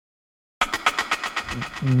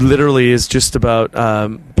literally is just about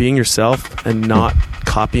being yourself and not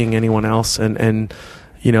copying anyone else, and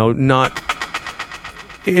not.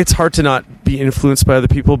 It's hard to not be influenced by other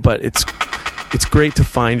people, but it's great to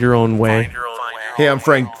find your own way. Hey, I'm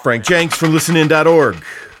Frank Jenks from listenin.org.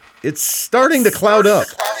 It's starting to cloud up.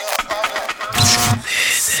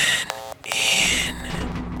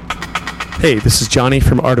 Hey, this is Johnny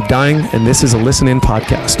from Art of Dying, and this is a Listen In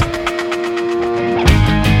podcast.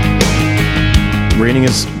 Raining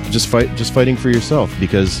is just fighting for yourself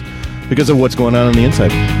because of what's going on the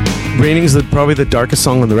inside. Raining is probably the darkest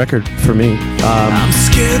song on the record for me. I'm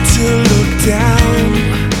scared to look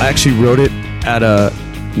down. I actually wrote it at a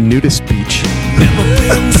nudist beach. Never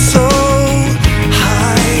been so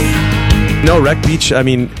high. No, Wreck Beach, I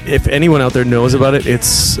mean, if anyone out there knows about it,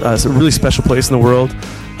 it's a really special place in the world.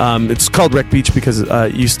 It's called Wreck Beach because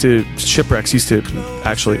ships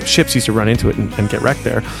used to run into it and get wrecked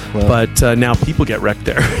there. Well, but now people get wrecked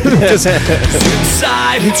there.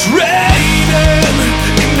 Inside it's raining,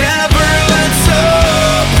 it never lets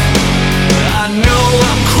up. I know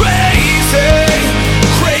I'm crazy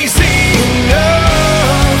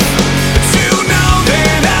enough to know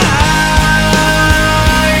that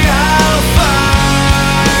I'll find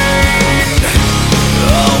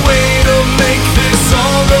a way to make this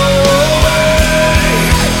all go away.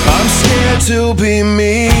 I'm scared to be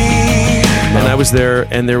me. And I was there,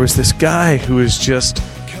 and there was this guy who was just...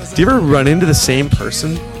 Do you ever run into the same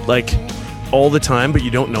person, like, all the time, but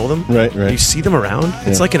you don't know them? Right. You see them around? Yeah.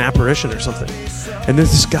 It's like an apparition or something. And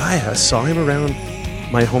there's this guy, I saw him around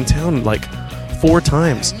my hometown, like, 4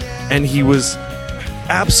 times. And he was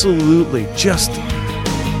absolutely just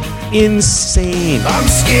insane. I'm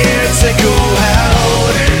scared to go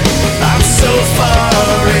out. I'm so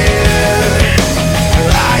far in.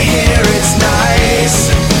 I hear it's nice,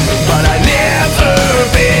 but I never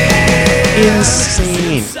been.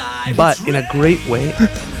 Insane, but in a great way.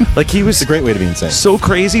 Like, he was It's a great way to be insane. so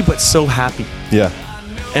crazy, but so happy. Yeah.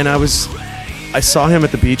 And I saw him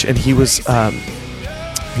at the beach, and he was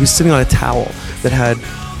sitting on a towel that had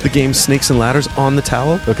the game Snakes and Ladders on the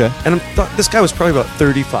towel. Okay. And I thought this guy was probably about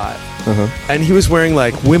 35. Uh-huh. And he was wearing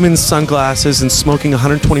like women's sunglasses and smoking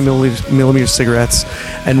 120 millimeter cigarettes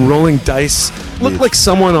and rolling dice. Looked like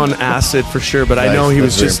someone on acid for sure, but Nice. I know he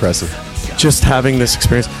was That's just very impressive. just having this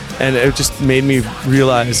experience. And it just made me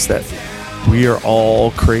realize that we are all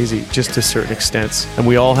crazy, just to certain extents. And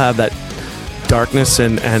we all have that darkness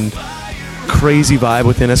and crazy vibe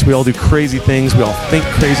within us. We all do crazy things. We all think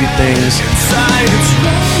crazy things. Inside it's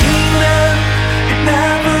raining, it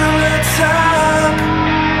never lets up.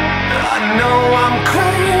 I know I'm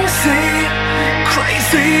crazy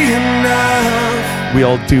enough. We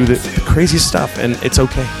all do the crazy stuff, and it's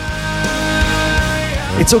okay.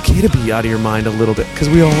 It's okay to be out of your mind a little bit, because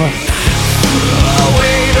we all are. A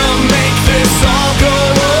way to make this all go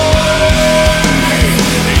away.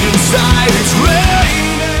 Inside it's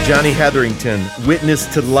raining. Johnny Hetherington, witness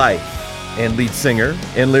to life, and lead singer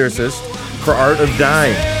and lyricist for Art of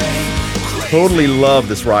Dying. Totally love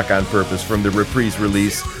this rock on purpose from the Reprise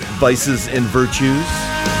release, Vices and Virtues.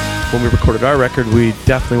 When we recorded our record, we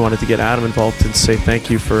definitely wanted to get Adam involved and say thank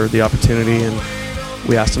you for the opportunity, and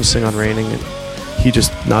we asked him to sing on Raining, and he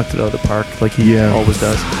just knocked it out of the park like he always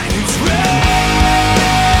does.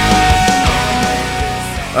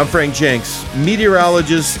 I'm Frank Jenks,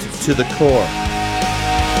 meteorologist to the core.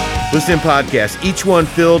 Listen podcast, each one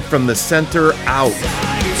filled from the center out.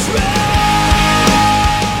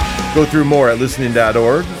 Go through more at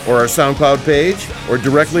listening.org or our SoundCloud page or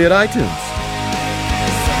directly at iTunes.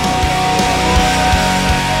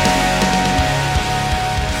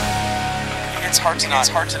 It's hard to not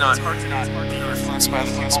be influenced by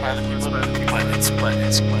the people, but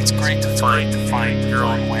it's great to find your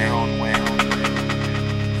own way.